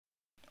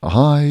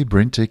Hi,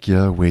 BrenTech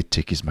here, where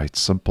tech is made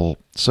simple.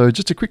 So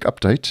just a quick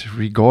update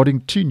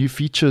regarding two new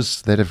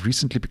features that have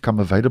recently become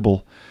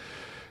available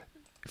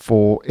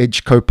for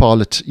Edge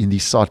Copilot in the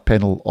side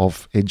panel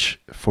of Edge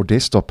for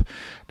desktop.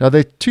 Now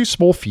they're two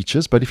small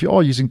features, but if you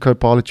are using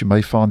Copilot, you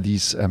may find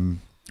these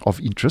of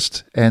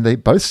interest, and they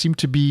both seem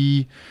to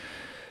be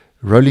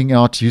rolling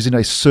out using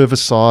a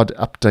server-side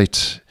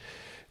update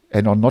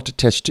and are not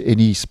attached to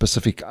any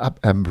specific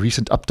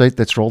recent update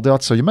that's rolled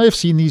out. So you may have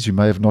seen these, you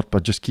may have not,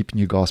 but just keeping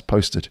you guys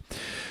posted.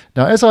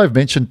 Now, as I've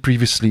mentioned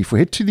previously, if we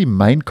head to the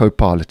main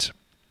Copilot,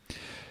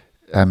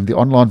 the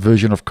online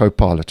version of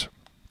Copilot,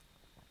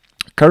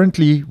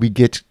 currently we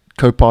get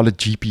Copilot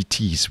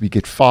GPTs. We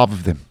get 5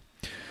 of them,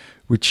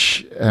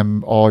 which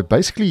are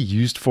basically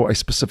used for a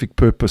specific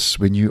purpose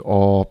when you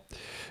are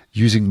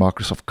using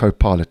Microsoft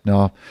Copilot.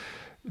 Now,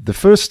 the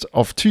first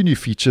of 2 new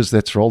features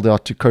that's rolled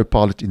out to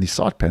Copilot in the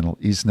side panel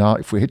is now,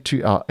 if we head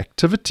to our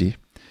activity,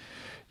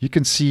 you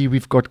can see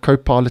we've got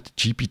Copilot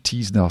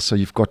GPTs now. So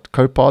you've got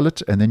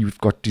Copilot and then you've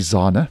got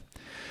Designer.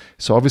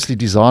 So obviously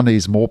Designer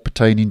is more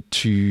pertaining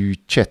to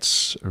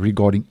chats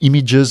regarding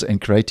images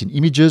and creating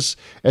images,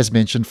 as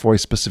mentioned, for a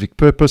specific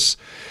purpose.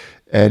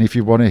 And if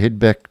you want to head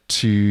back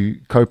to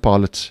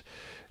Copilot,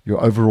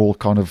 your overall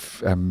kind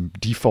of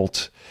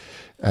default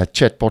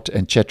chatbot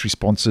and chat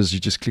responses, you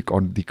just click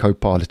on the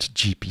Copilot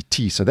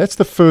GPT. So that's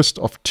the first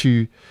of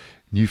 2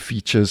 new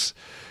features,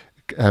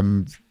 2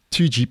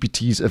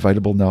 GPTs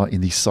available now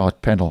in the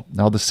side panel.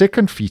 Now the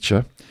second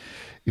feature,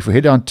 if we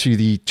head down to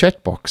the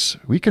chat box,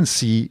 we can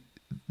see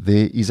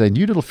there is a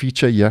new little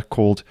feature here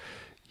called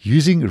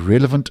using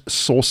relevant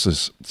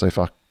sources. So if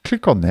I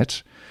click on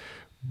that,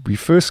 we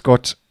first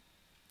got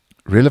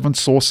relevant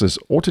sources,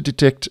 auto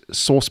detect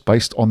source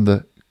based on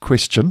the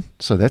question.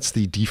 So that's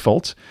the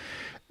default.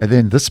 And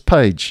then this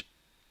page,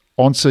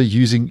 answer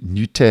using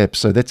new tab.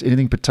 So that's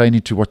anything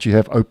pertaining to what you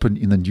have open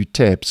in the new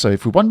tab. So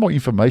if we want more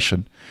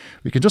information,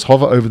 we can just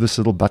hover over this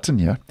little button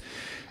here.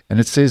 And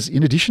it says,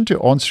 in addition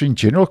to answering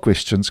general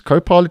questions,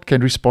 Copilot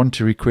can respond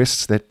to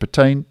requests that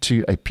pertain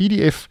to a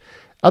PDF,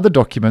 other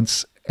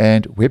documents,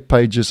 and web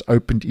pages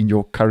opened in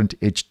your current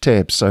Edge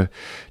tab. So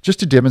just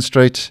to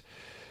demonstrate,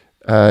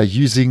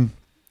 using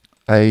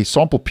a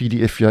sample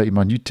PDF here in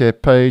my new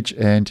tab page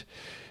and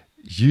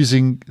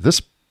using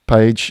this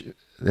page,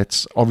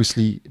 that's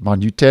obviously my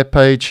new tab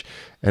page,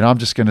 and I'm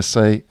just going to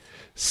say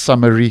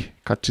summary,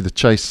 cut to the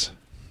chase,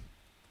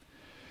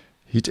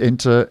 hit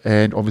enter,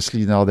 and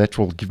obviously now that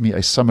will give me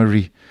a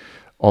summary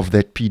of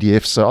that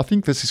PDF. So I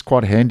think this is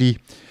quite handy,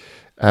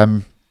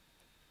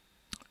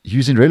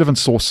 using relevant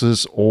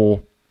sources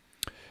or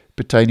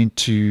pertaining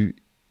to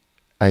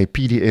a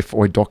PDF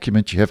or a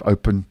document you have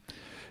open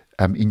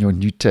in your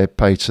new tab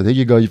page. So there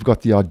you go, you've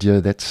got the idea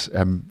that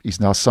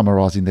is now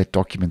summarizing that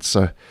document.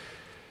 So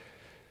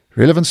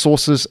relevant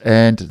sources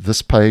and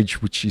this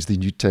page, which is the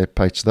new tab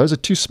page. So those are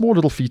 2 small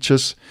little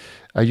features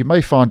you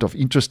may find of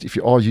interest if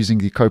you are using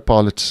the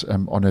Copilot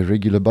on a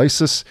regular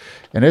basis.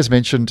 And as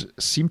mentioned,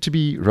 seem to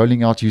be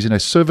rolling out using a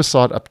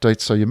server-side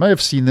update. So you may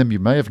have seen them, you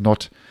may have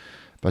not,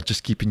 but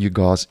just keeping you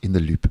guys in the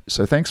loop.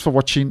 So thanks for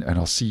watching, and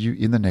I'll see you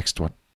in the next one.